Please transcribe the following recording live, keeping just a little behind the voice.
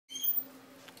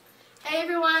Hey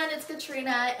everyone, it's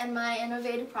Katrina, and my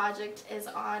innovative project is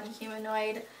on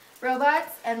humanoid robots.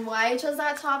 And why I chose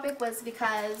that topic was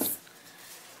because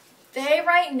they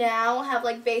right now have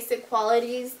like basic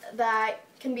qualities that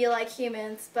can be like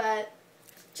humans, but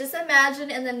just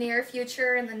imagine in the near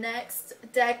future, in the next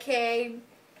decade,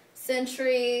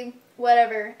 century,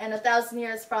 whatever, and 1,000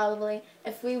 years probably,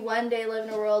 if we one day live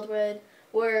in a world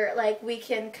where like we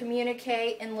can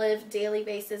communicate and live daily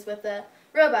basis with a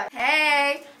robot.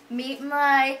 Hey, meet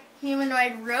my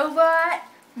humanoid robot,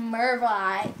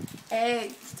 Mervot.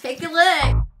 Hey, take a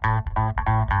look.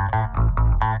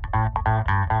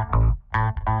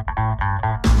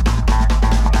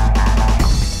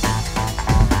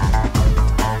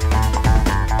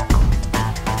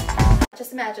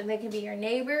 Just imagine, they can be your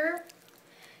neighbor,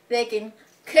 they can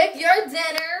cook your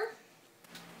dinner.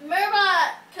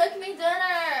 Mervot, cook me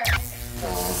dinner.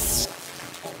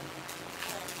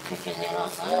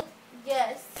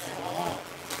 Yes.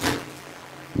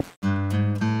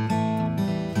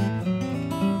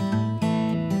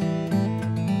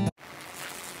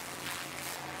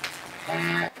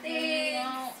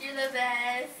 Thanks, you're the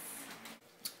best.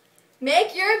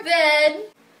 Make your bed.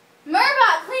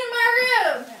 Mervot, clean my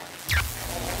room.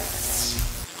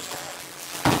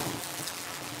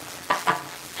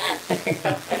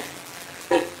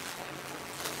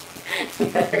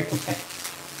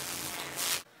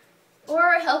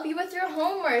 Or help you with your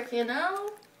homework, you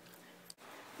know?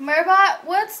 Mervot,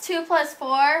 what's 2 plus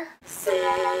 4?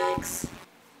 6.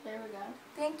 There we go.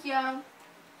 Thank you.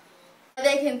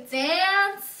 They can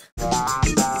dance.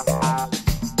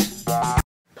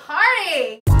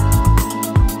 Party.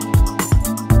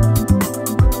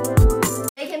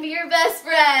 They can be your best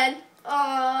friend.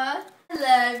 Aww, I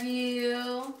love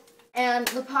you. And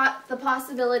the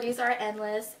possibilities are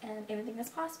endless, and anything is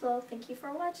possible. Thank you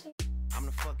for watching. I'm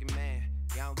the fucking man.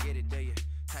 Y'all don't get it, do you?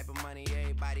 Type of money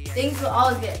everybody. Things will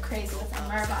always get crazy with a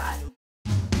Mervot.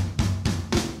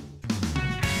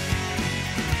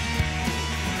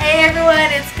 Hey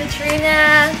everyone, it's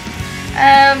Katrina.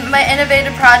 My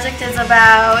innovative project is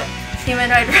about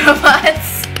humanoid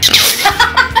robots.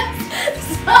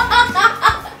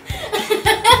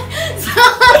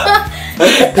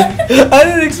 I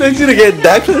didn't expect you to get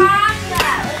that close.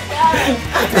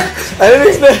 I didn't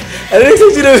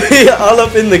expect you to be all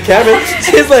up in the camera.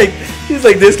 She's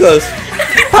like this close.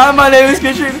 Hi, my name is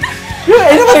Katrina.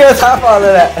 Ain't nobody got time for all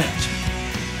of that.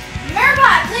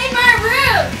 Mervot, clean my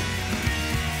room.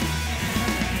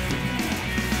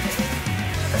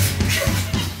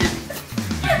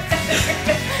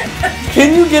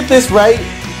 Can you get this right?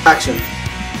 Action.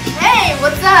 Hey,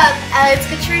 what's up? It's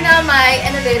Katrina. My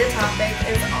innovative topic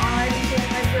is on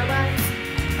humanoid robots.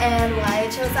 And why I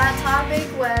chose that topic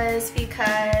was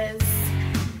because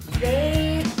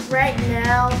right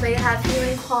now, they have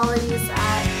human qualities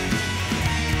that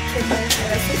can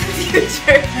benefit us in the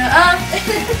future.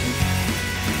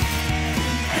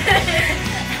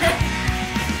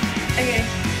 Okay,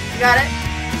 you got it?